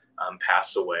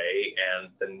pass away.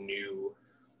 And the new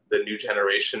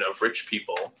generation of rich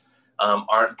people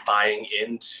aren't buying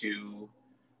into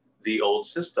the old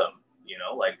system.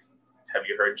 Like, have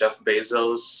you heard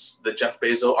the Jeff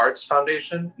Bezos Arts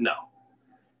Foundation? No.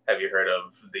 Have you heard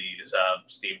of the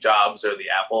Steve Jobs or the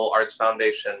Apple Arts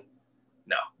Foundation?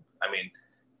 No. I mean,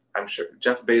 I'm sure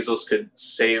Jeff Bezos could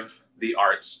save the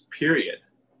arts, period,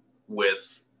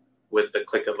 with the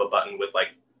click of a button,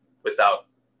 without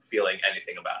feeling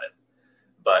anything about it.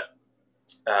 But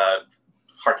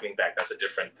harkening back, that's a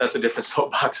different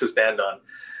soapbox to stand on.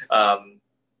 I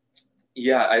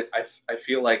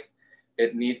feel like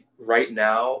right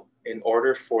now, in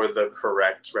order for the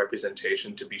correct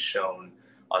representation to be shown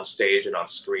on stage and on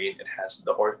screen,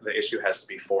 the issue has to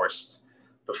be forced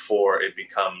before it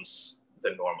becomes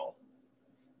the normal.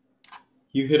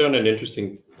 You hit on an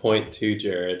interesting point too,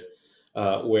 Jared,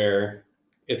 where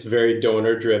it's very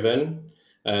donor driven,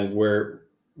 and we're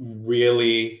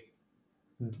really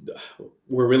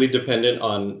dependent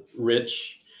on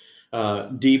rich,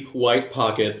 deep white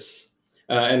pockets,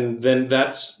 and then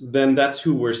that's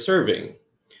who we're serving.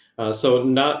 So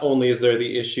not only is there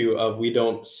the issue of we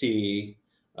don't see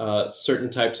certain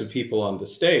types of people on the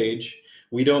stage,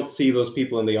 we don't see those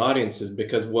people in the audiences,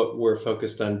 because what we're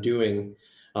focused on doing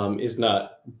is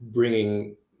not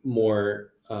bringing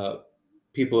more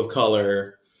people of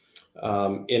color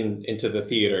into the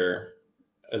theater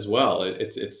as well.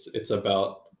 It's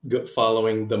about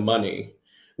following the money,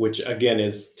 which again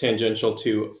is tangential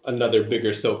to another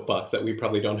bigger soapbox that we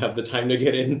probably don't have the time to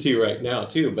get into right now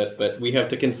too. But we have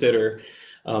to consider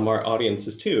our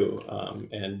audiences too,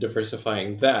 and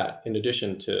diversifying that in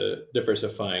addition to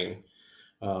diversifying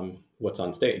what's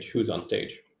on stage, who's on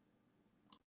stage.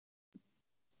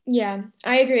 Yeah,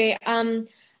 I agree.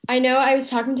 I know I was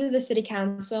talking to the city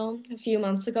council a few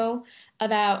months ago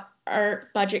about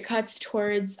our budget cuts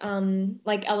towards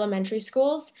like elementary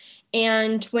schools.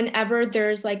 And whenever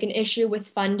there's like an issue with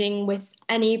funding with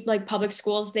any like public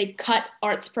schools, they cut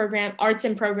arts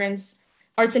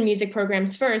and music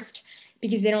programs first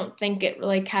because they don't think it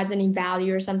like has any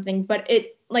value or something. But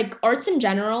it like arts in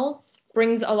general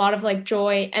brings a lot of like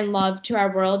joy and love to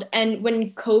our world. And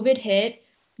when COVID hit,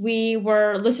 we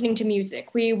were listening to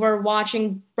music, we were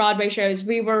watching Broadway shows,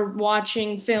 we were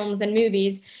watching films and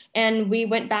movies, and we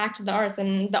went back to the arts.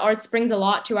 And the arts brings a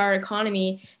lot to our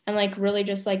economy and like really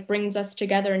just like brings us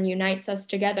together and unites us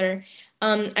together.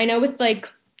 I know with like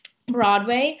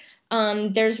Broadway,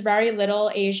 there's very little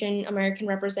Asian American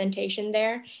representation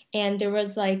there, and there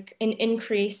was like an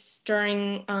increase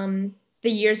during the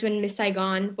years when Miss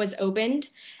Saigon was opened,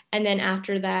 and then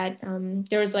after that,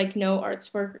 there was like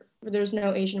there's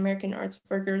no Asian American arts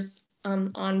workers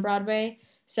on Broadway.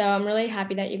 So I'm really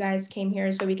happy that you guys came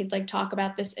here so we could like talk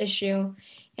about this issue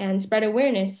and spread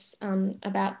awareness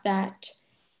about that.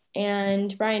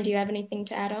 And Brian, do you have anything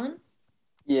to add on?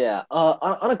 Yeah.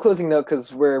 On a closing note,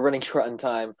 because we're running short on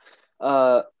time,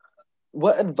 uh,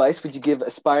 what advice would you give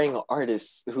aspiring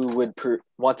artists who would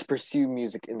want to pursue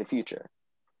music in the future?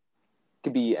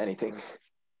 Could be anything.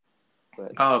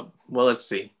 But Well, let's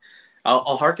see.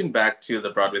 I'll harken back to the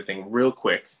Broadway thing real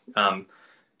quick,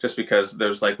 just because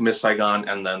there's like Miss Saigon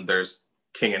and then there's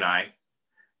King and I.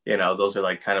 You know, those are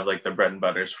like kind of like the bread and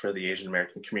butters for the Asian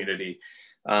American community.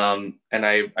 And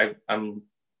I'm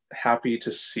happy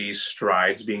to see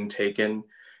strides being taken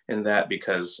in that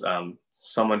because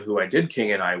someone who I did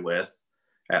King and I with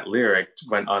at Lyric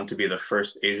went on to be the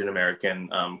first Asian American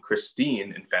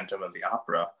Christine in Phantom of the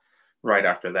Opera right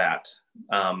after that.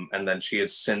 And then she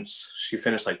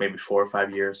finished like maybe 4 or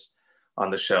 5 years on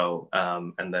the show.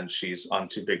 And then she's on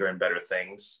to bigger and better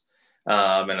things.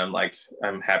 And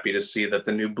I'm happy to see that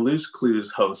the new Blues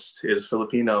Clues host is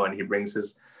Filipino and he brings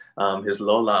his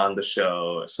Lola on the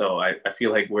show. So I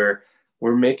feel like we're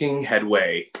making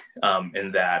headway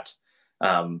in that,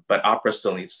 but opera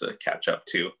still needs to catch up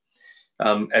too.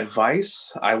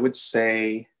 Advice, I would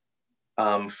say,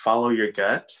 follow your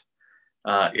gut.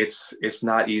 It's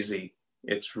not easy.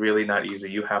 It's really not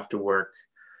easy. You have to work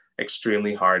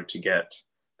extremely hard to get.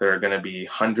 There are going to be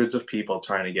hundreds of people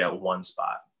trying to get one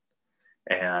spot.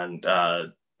 And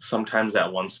sometimes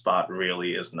that one spot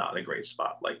really is not a great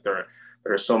spot. Like there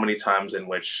are so many times in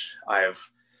which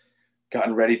I've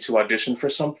gotten ready to audition for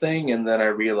something, and then I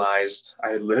realized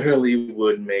I literally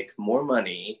would make more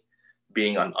money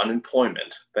being on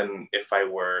unemployment than if I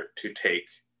were to take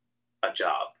a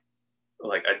job.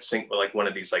 Like I'd sing like one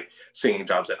of these like singing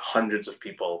jobs that hundreds of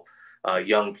people,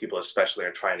 young people especially,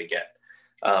 are trying to get.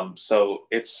 So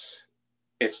it's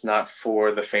not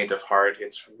for the faint of heart.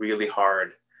 It's really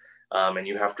hard. And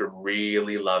you have to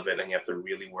really love it and you have to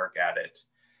really work at it.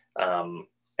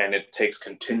 And it takes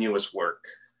continuous work.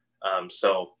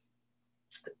 So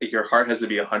your heart has to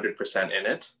be 100% in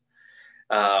it.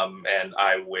 And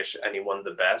I wish anyone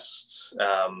the best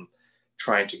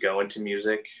trying to go into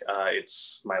music.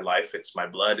 It's my life, it's my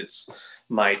blood, it's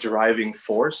my driving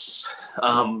force.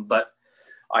 But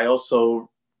I also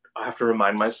have to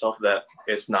remind myself that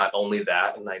it's not only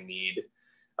that, and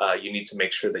you need to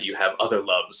make sure that you have other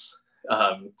loves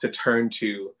to turn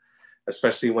to,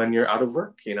 especially when you're out of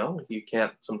work. You know,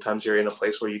 sometimes you're in a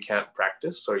place where you can't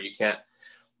practice or you can't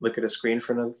look at a screen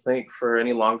for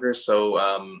any longer.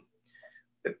 So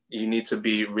you need to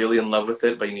be really in love with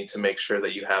it, but you need to make sure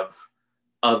that you have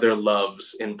other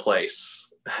loves in place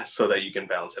so that you can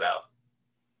balance it out.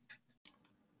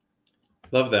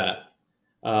 Love that.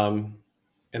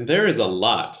 And there is a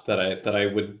lot that I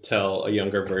would tell a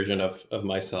younger version of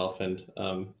myself and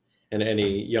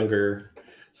any younger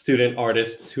student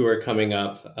artists who are coming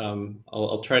up.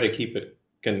 I'll try to keep it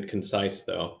concise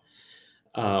though.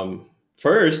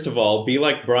 First of all, be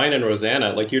like Brian and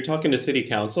Rosanna. Like you're talking to city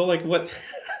council. Like what?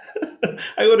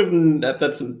 I would have.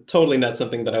 That's totally not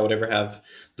something that I would ever have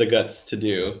the guts to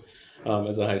do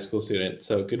as a high school student.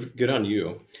 So good on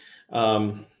you.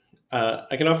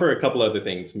 I can offer a couple other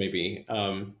things, maybe.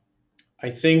 I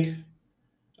think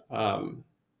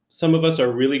some of us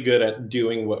are really good at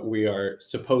doing what we are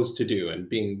supposed to do and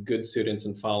being good students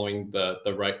and following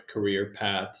the right career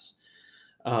paths.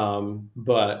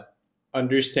 But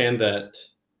understand that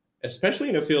especially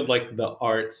in a field like the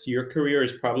arts, your career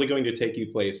is probably going to take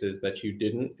you places that you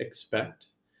didn't expect,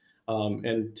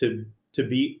 and to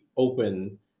be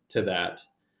open to that,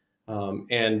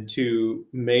 and to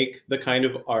make the kind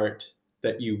of art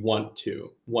that you want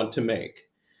to make.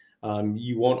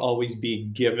 You won't always be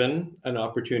given an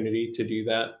opportunity to do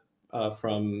that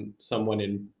from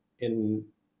someone in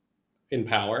in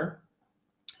power,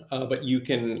 but you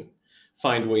can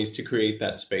find ways to create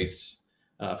that space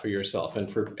for yourself,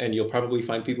 and you'll probably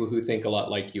find people who think a lot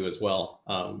like you as well,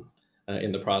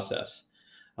 in the process.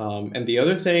 And the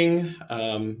other thing,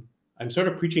 I'm sort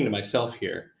of preaching to myself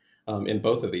here, in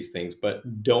both of these things,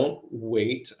 but don't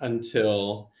wait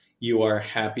until you are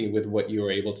happy with what you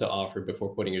are able to offer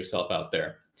before putting yourself out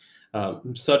there.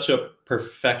 I'm such a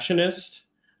perfectionist,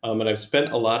 and I've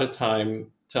spent a lot of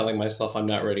time telling myself I'm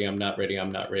not ready, I'm not ready,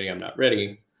 I'm not ready, I'm not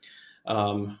ready.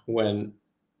 When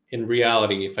in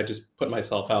reality, if I just put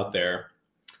myself out there,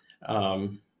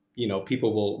 um,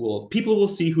 people will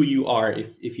see who you are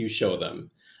if you show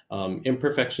them,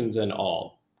 imperfections and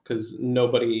all, because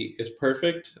nobody is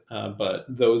perfect, but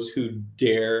those who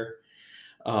dare,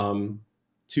 um,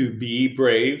 to be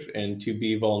brave and to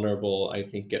be vulnerable, I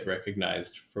think get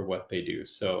recognized for what they do.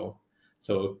 So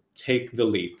take the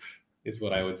leap is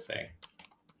what I would say.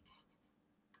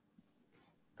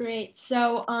 Great.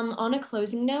 So, on a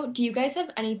closing note, do you guys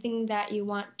have anything that you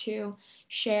want to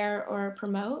share or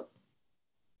promote?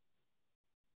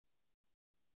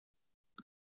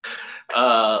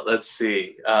 Let's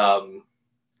see. Oh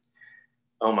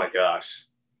my gosh.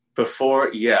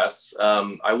 Yes,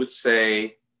 I would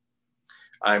say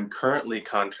I'm currently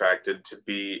contracted to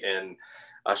be in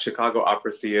Chicago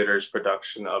Opera Theater's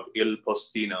production of Il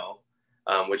Postino,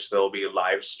 which they'll be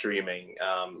live streaming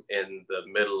in the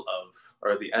middle of,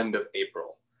 or the end of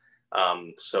April.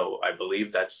 So I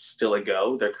believe that's still a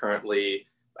go. They're currently,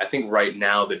 I think right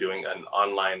now they're doing an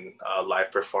online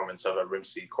live performance of a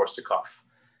Rimsky-Korsakov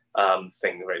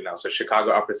thing right now. So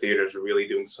Chicago Opera Theater is really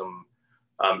doing some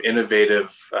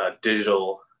innovative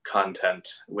digital content,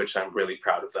 which I'm really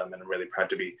proud of them, and I'm really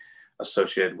proud to be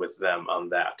associated with them on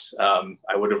that.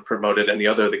 I would have promoted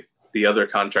the other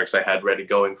contracts I had ready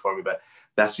going for me, but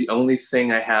that's the only thing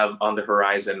I have on the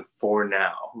horizon for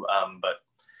now. But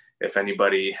if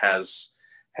anybody has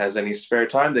any spare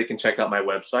time, they can check out my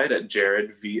website at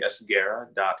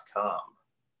jaredvsguerra.com.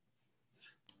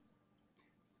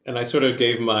 And I sort of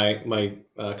gave my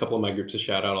a couple of my groups a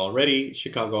shout out already: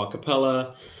 Chicago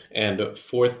Acapella and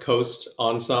Fourth Coast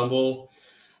Ensemble.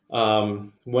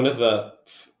 One of the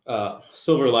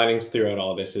silver linings throughout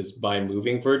all this is by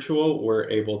moving virtual, we're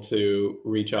able to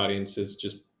reach audiences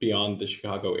just beyond the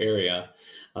Chicago area,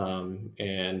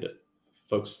 and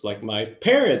folks like my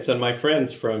parents and my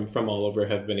friends from all over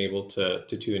have been able to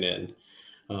tune in,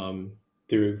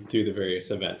 through the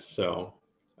various events. So.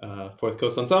 Fourth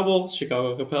Coast Ensemble,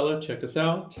 Chicago Capella, check us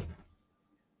out.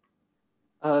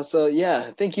 So yeah,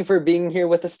 thank you for being here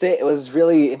with us today. It was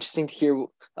really interesting to hear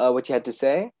what you had to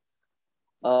say.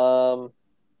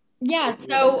 Yeah,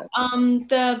 so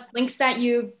the things that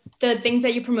you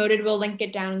promoted, we'll link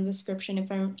it down in the description if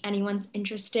anyone's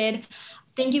interested.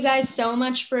 Thank you guys so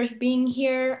much for being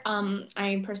here.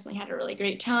 I personally had a really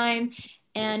great time.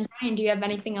 And Ryan, do you have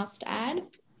anything else to add?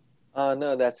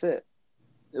 No, that's it.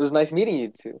 It was nice meeting you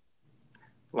two.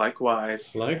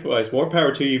 Likewise. Likewise. More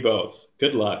power to you both.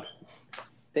 Good luck.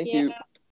 Thank you.